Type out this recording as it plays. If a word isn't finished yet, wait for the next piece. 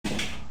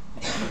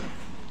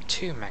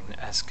2 Magna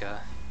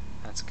Esca.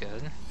 That's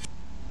good.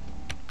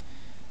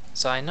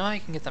 So I know I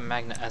can get the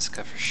Magna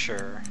Esca for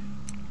sure.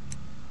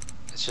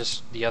 It's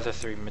just the other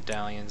 3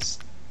 medallions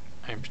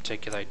in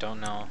particular I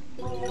don't know.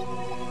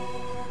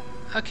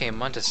 Okay,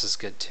 Mundus is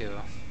good too.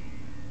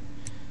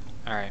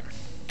 Alright.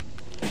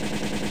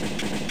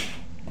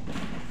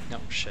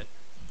 Nope, shit.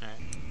 Alright.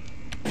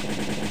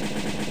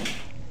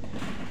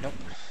 Nope.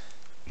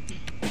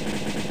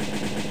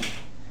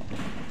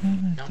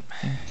 Nope.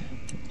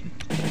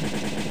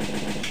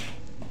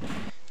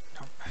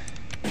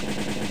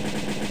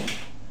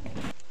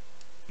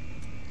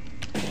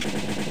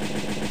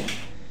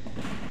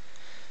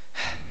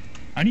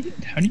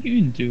 How do you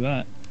even do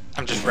that?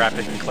 I'm just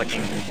rapid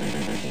clicking.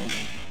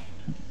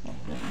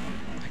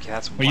 Okay,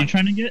 that's What are you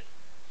trying to get?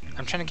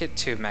 I'm trying to get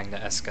 2 Magna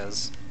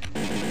Escas.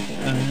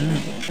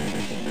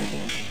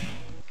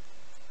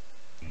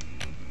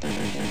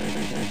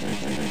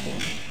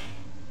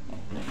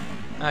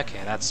 Okay,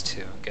 that's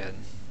 2. Good.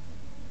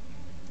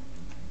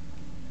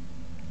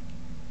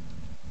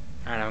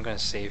 Alright, I'm gonna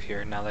save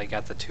here now that I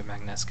got the 2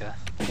 Magna Esca.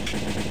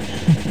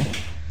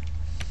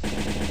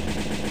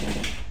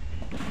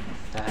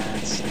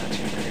 That's not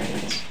too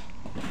great.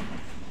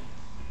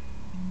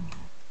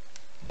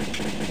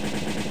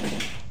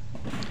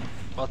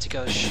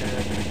 Baltico's shit.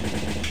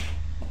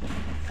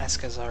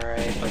 Esca's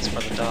alright, but it's for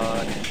the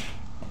dog.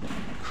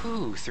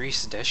 Ooh, 3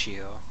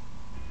 Sedetio.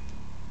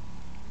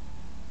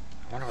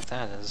 I wonder what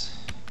that is.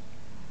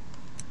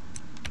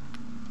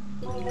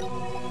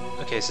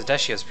 Okay,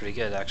 Sedetio's pretty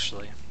good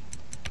actually.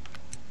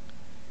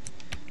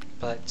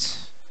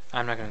 But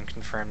I'm not going to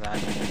confirm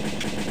that.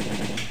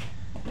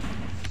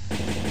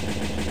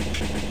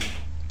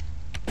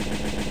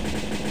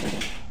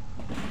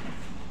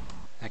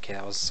 Okay,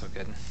 that was so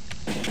good.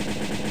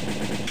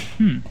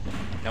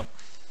 Nope.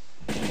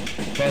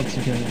 That's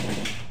good.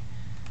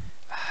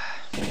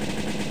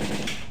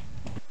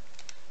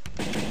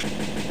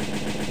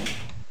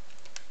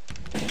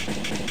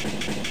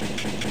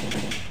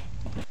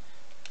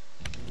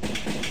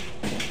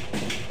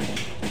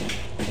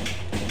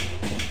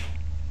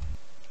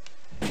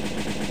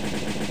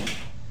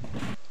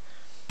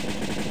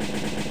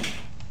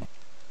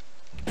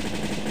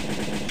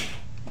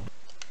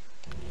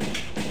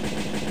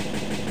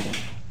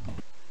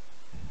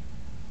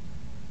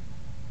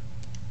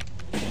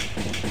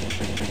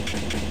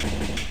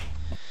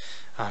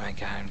 Oh my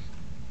god.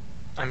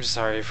 I'm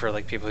sorry for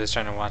like people who's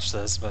trying to watch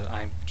this, but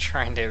I'm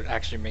trying to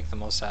actually make the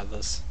most out of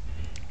this.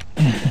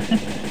 I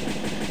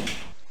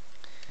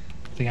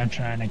think I'm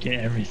trying to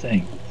get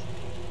everything.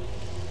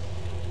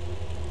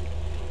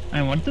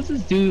 And what does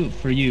this do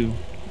for you?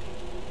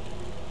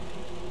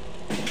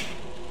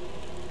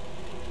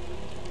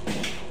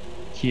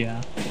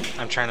 Yeah.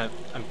 I'm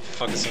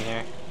focusing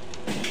here.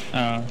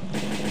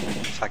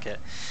 Fuck it.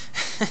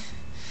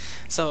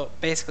 So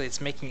basically it's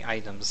making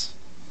items.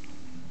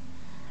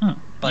 Huh.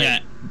 But yeah.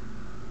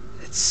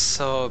 it's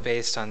so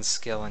based on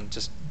skill and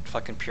just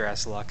fucking pure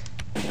ass luck.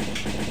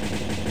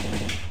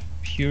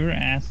 Pure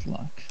ass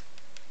luck.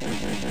 I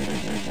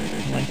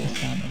like the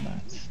sound of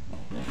that.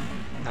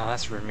 No,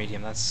 that's rare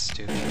medium, that's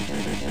stupid.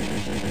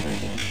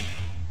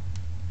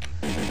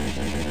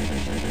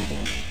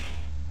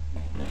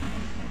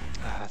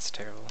 Ah, that's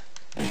terrible.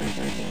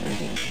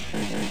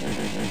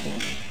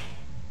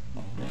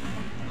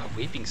 A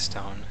weeping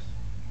stone.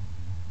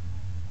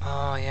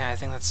 Oh yeah, I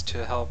think that's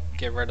to help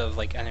get rid of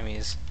like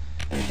enemies.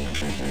 Make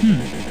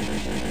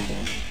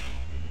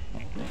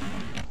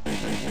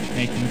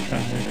them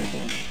cry.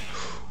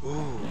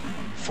 Ooh,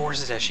 4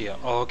 Sedetio.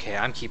 Oh, okay,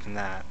 I'm keeping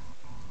that.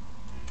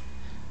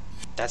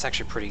 That's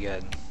actually pretty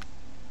good.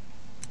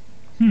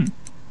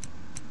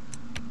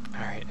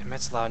 Alright,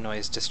 emits loud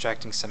noise,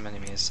 distracting some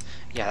enemies.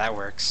 Yeah, that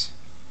works.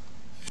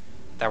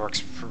 That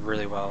works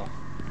really well.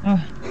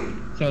 Oh,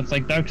 so it's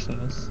like Dark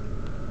Souls.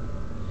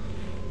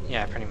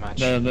 Yeah, pretty much.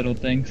 The little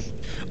things.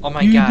 Oh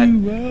my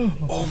god. Well.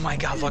 Oh my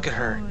god, look at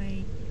her.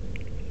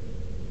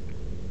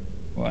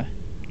 What?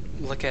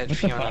 Look at What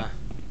Fiona. What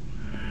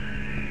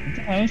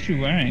the hell is she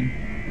wearing?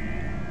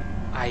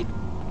 I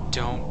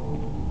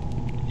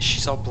don't...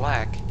 She's all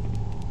black.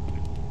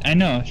 I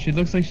know, she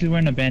looks like she's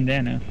wearing a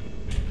bandana.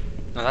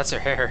 No, that's her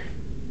hair.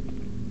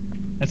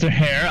 That's her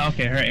hair?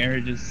 Okay, her hair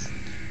just...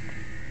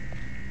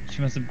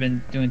 She must have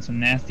been doing some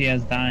nasty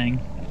ass dyeing.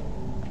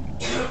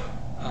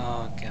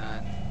 Oh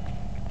god.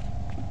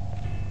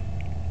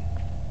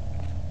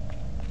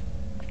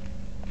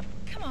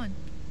 Come on.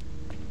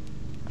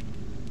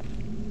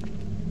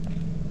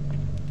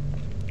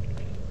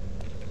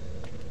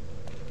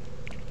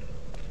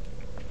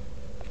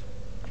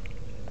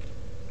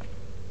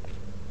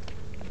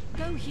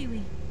 Go,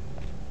 Huey.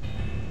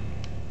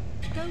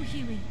 Go,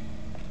 Huey.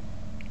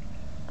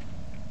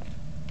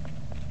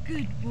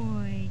 Good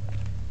boy.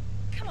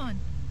 Come on.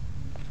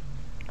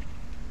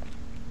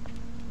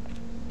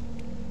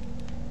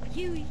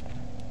 Huey.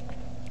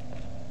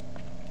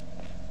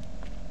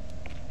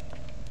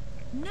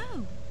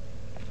 No.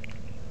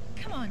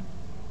 Come on.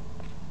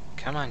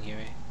 Come on,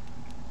 Huey.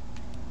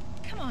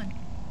 Come on.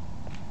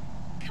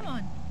 Come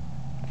on.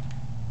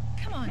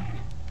 Come on.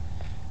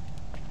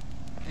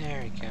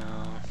 There you go.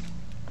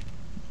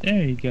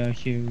 There you go,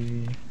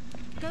 Huey.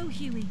 Go,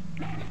 Huey.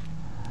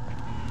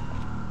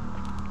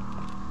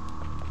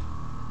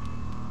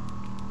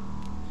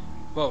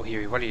 Whoa,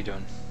 Huey, what are you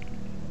doing?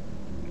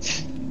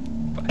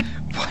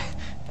 What?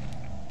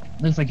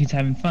 Looks like he's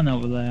having fun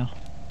over there.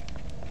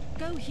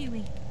 Go,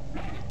 Huey.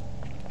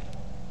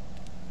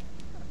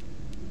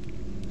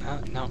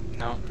 No,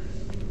 no.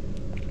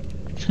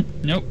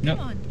 Nope, nope. Come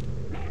on.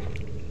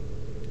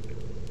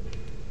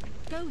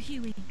 Go,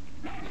 Huey.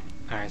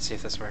 Alright, see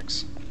if this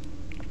works.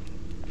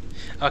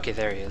 Okay,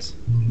 there he is.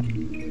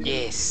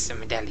 Yes, a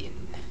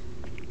medallion.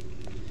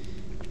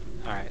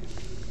 Alright.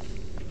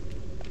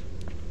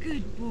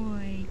 Good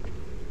boy.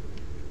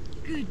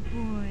 Good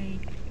boy.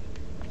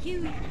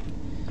 Huey.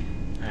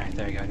 Alright,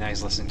 there you go. Now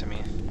he's listening to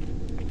me.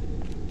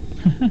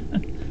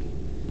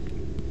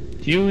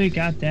 Huey,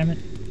 goddammit.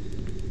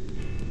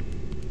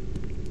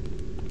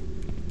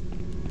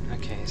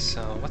 Okay,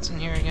 so what's in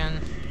here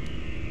again?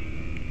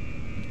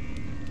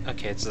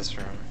 Okay, it's this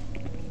room.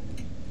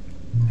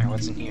 Alright,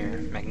 what's in here?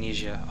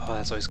 Magnesia. Oh,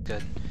 that's always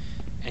good.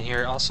 And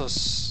here it also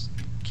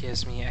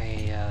gives me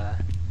a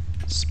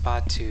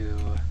spot to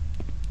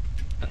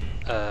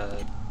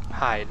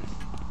hide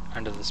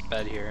under this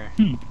bed here.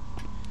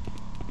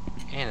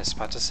 And a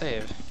spot to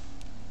save.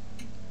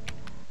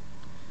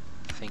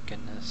 Thank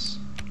goodness.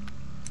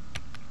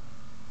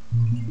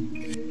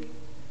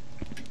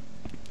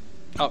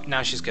 Oh,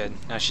 now she's good.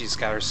 Now she's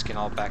got her skin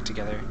all back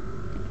together.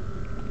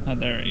 Oh,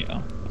 there we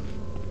go.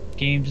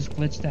 Game just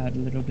glitched out a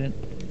little bit.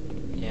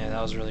 Yeah,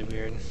 that was really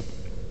weird.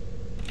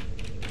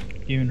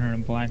 Giving her a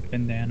black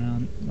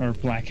bandana or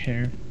black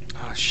hair.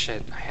 Oh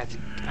shit, I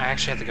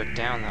actually had to go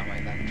down that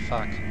way then.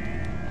 Fuck.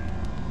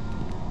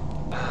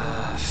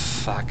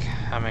 Fuck.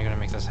 How am I gonna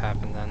make this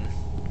happen then?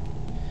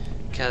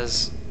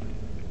 Because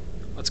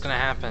what's gonna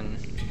happen?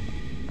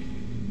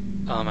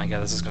 Oh my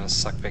god, this is gonna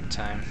suck big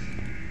time.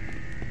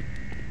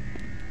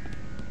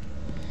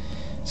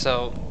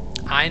 So,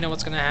 I know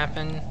what's gonna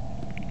happen,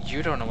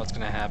 you don't know what's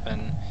gonna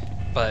happen,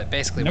 but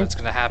basically Nope. what's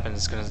gonna happen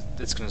is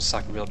it's gonna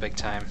suck real big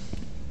time.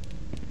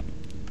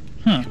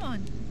 Huh. Come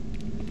on.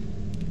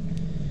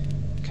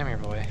 Come here,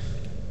 boy.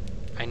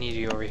 I need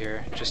you over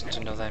here, just to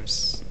know that I'm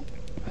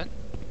what?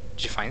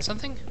 Did you find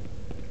something?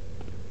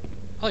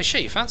 Holy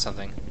shit, you found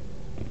something.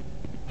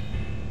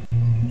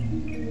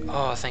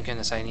 Oh, thank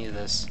goodness, I needed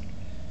this.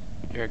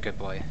 You're a good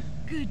boy.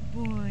 Good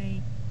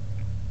boy.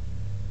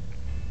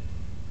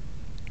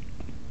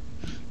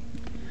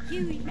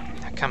 Huey.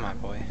 Now, come on,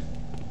 boy.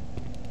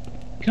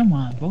 Come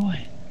on,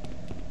 boy.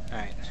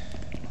 Alright.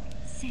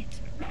 Sit.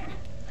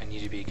 I need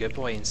you to be a good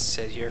boy and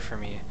sit here for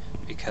me,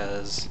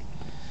 because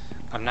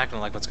I'm not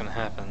gonna like what's gonna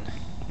happen.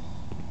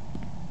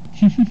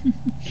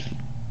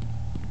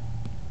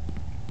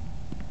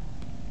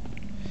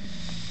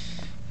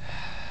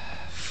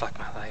 Fuck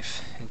my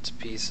life into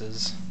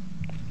pieces.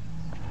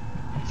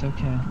 It's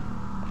okay.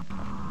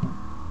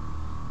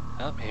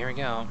 Oh, here we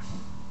go.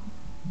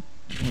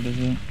 What is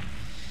it?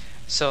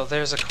 So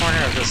there's a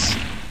corner of this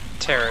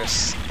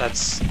terrace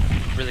that's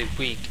really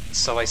weak,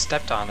 so I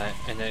stepped on it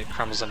and it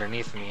crumbles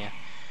underneath me.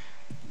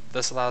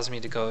 This allows me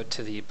to go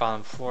to the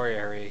bottom floor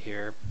area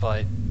here,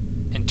 but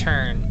in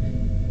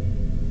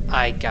turn,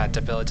 I got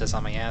debilitus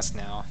on my ass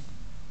now.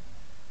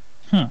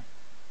 Huh.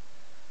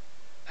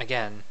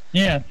 Again.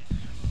 Yeah.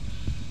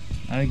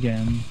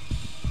 Again.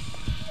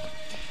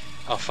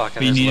 Oh fuck,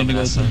 But and you there's needed to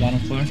go to the luminescent. bottom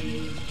floor?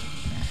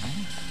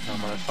 Oh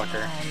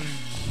motherfucker.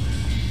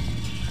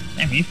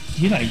 Damn,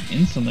 he like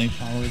instantly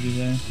followed you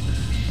there.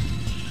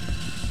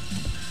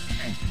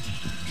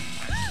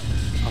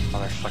 Oh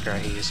motherfucker, I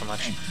hate you so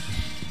much.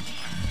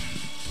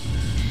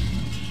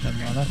 The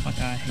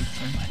motherfucker I hate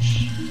so much.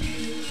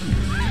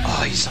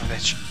 Oh, you son of a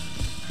bitch.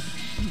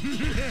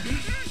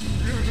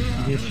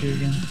 He hit you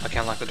again? Okay,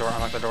 unlock the door,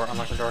 unlock the door,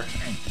 unlock the door.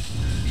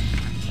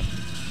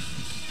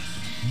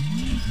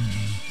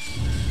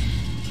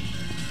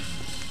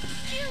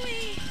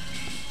 Huey.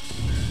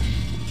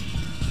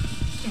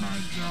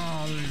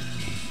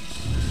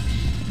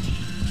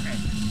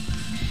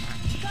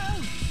 Go.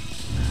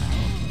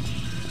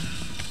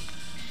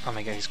 Oh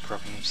my god, he's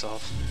groping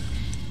himself.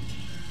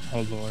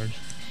 Oh lord.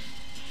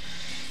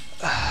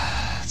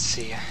 Let's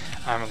see.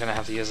 I'm gonna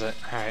have to use it.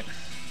 Alright.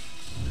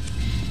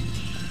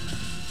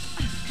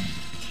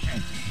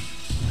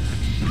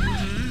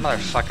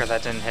 Motherfucker,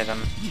 that didn't hit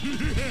him.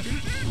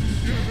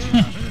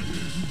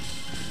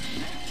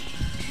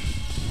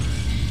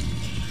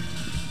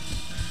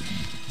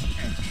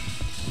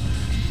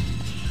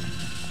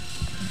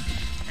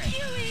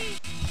 Huey.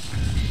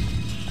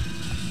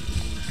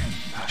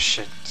 Oh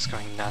shit, it's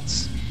going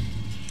nuts.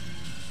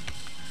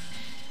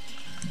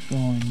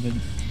 Going, but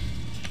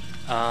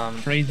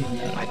crazy.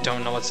 I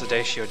don't know what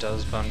Sedatio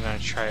does, but I'm gonna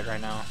try it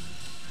right now.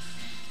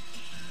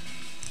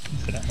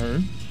 Is it a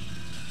herb?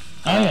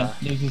 Oh yeah,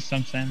 there's just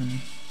some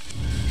salmon.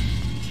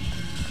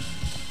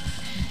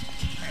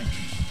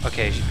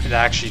 Okay, it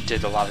actually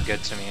did a lot of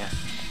good to me.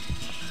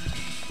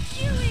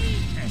 Huey.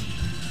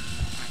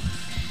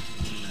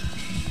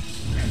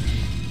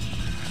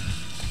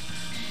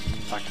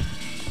 Fuck.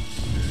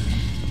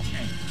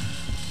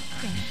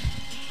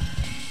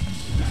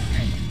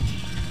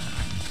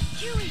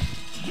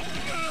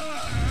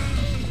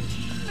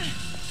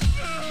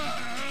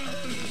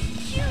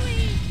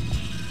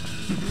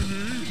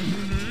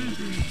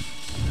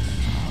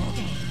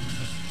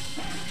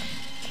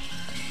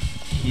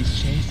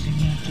 He's chasing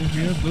after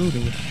your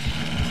booty.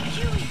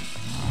 Huey!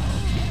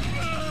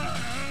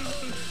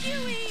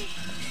 Huey!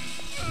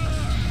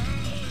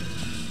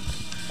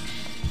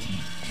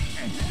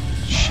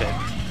 Shit.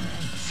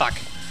 Fuck.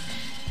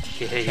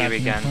 He hit Trapped Huey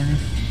in the again. corner.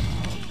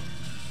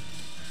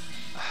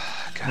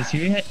 God. Does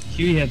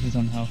Huey has his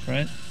own health,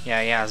 right?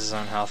 Yeah, he has his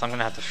own health. I'm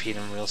gonna have to feed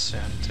him real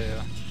soon, too.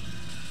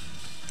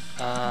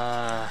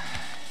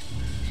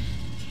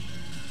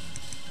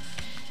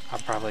 I'll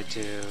probably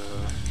do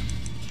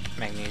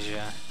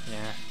magnesia,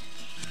 yeah.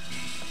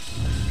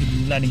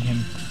 You're letting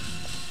him.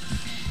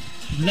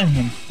 You're letting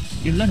him.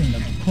 You're letting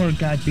the poor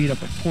guy beat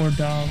up a poor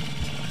dog.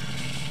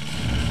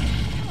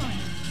 Come on!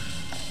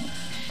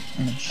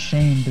 I'm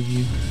ashamed of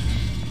you.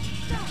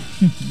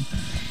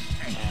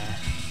 Yeah.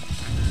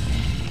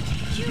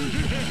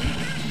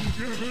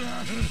 Huey!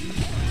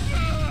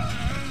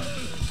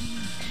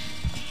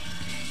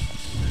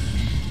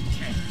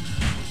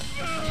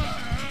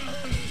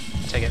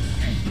 Take it.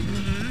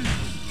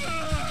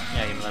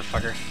 Yeah, you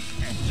motherfucker.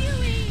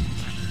 Huey!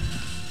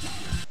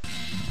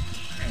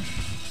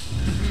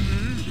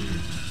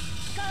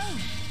 Go!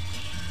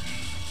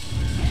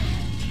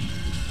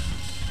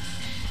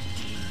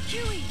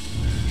 Huey!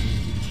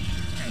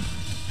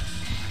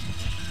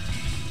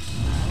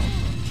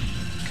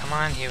 Come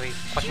on, Huey.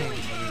 Fucking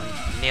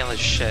nail his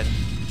shit.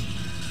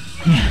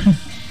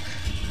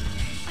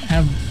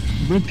 Have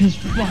rip his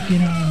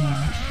fucking arm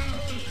off.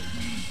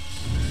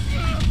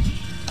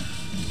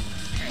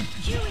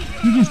 Huey!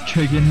 You just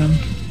triggered him.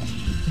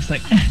 It's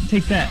like,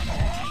 take that.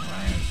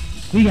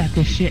 We got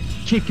this shit.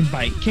 Chicken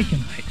bite, chicken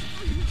bite.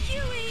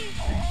 Huey!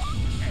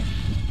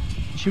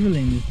 You should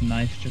really use the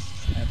knife just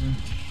to stab him.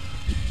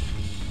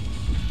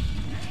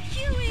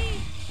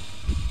 Huey!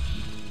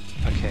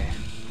 Okay.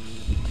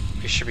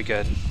 We should be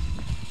good.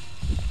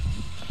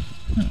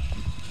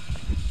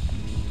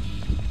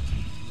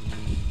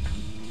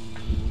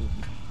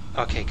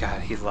 Okay,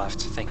 God, he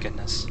left. Thank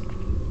goodness.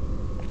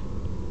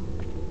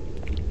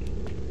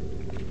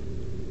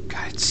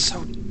 God, it's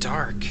so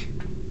dark.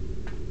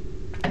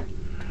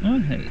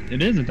 Oh,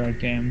 it is a dark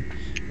game.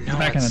 No,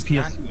 Back in the it's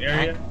PS2 not,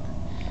 area.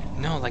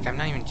 No, like, I'm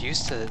not even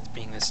used to it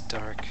being this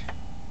dark.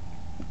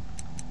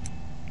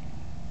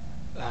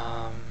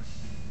 I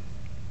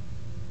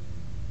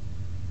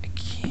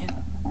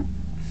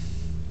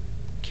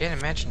can't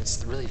imagine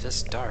it's really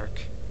this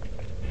dark.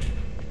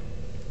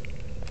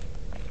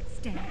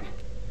 Stay.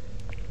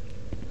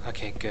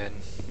 Okay, good.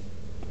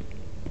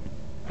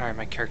 Alright,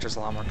 my character's a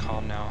lot more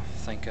calm now,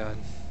 thank God.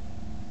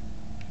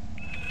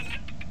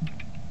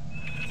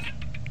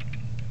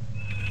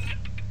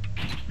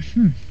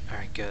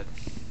 Alright, good.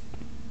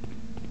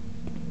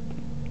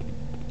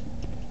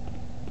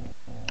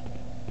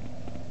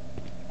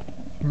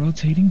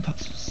 Rotating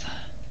puzzles.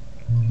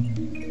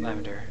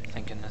 Lavender,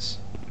 thank goodness.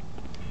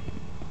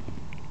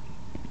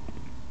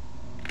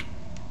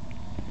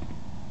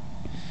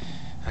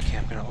 Okay,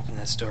 I'm gonna open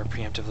this door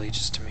preemptively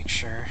just to make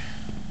sure.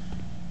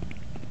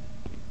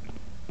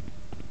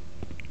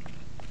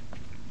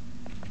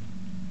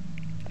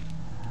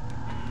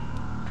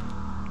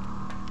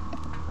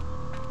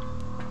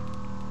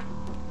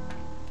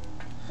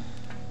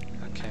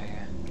 Okay.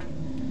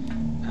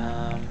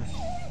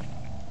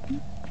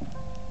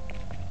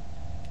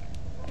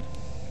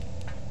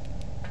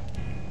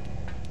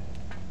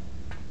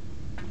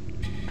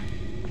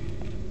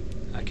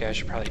 Okay, I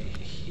should probably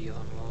heal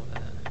him a little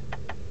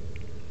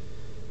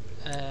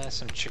bit.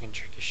 Some chicken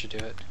jerky should do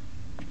it.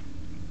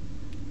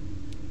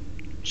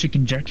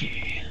 Chicken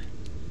jerky.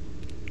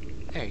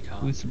 There you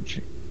go. Ooh, some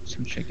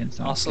chicken. Sounds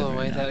Also, good the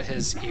way right now. that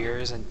his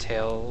ears and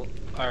tail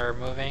are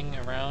moving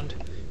around,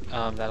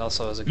 that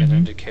also is a good Mhm.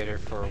 indicator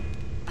for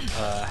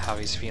how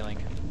he's feeling.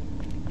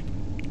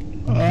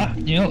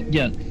 You know,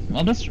 yeah.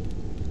 Well, that's.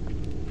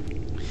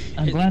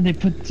 I'm It- glad they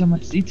put so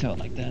much detail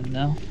like that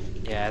now.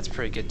 Yeah, it's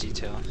pretty good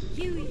detail.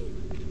 Huey!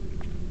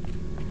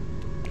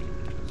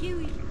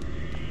 Huey!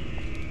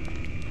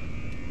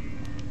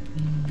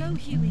 Go,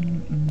 Huey!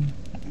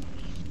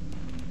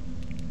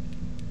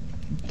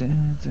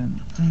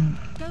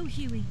 Go,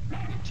 Huey!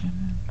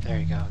 There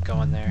you go,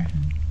 go in there.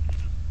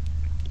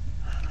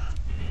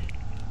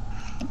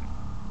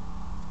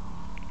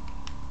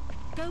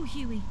 Go,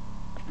 Huey!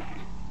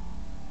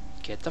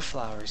 Get the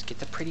flowers, get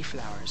the pretty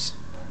flowers.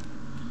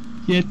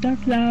 Get the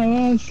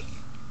flowers.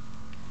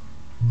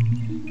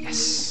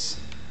 Yes!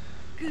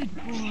 Good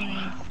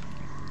boy!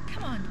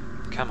 Come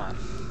on! Come on.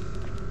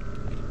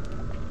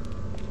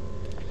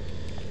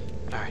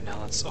 Alright, now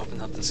let's open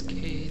up this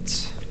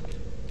gate.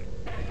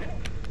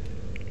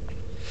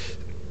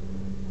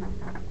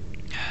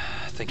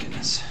 Thank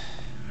goodness.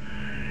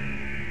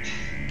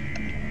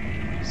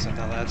 So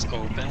now that's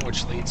open,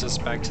 which leads us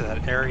back to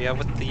that area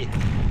with the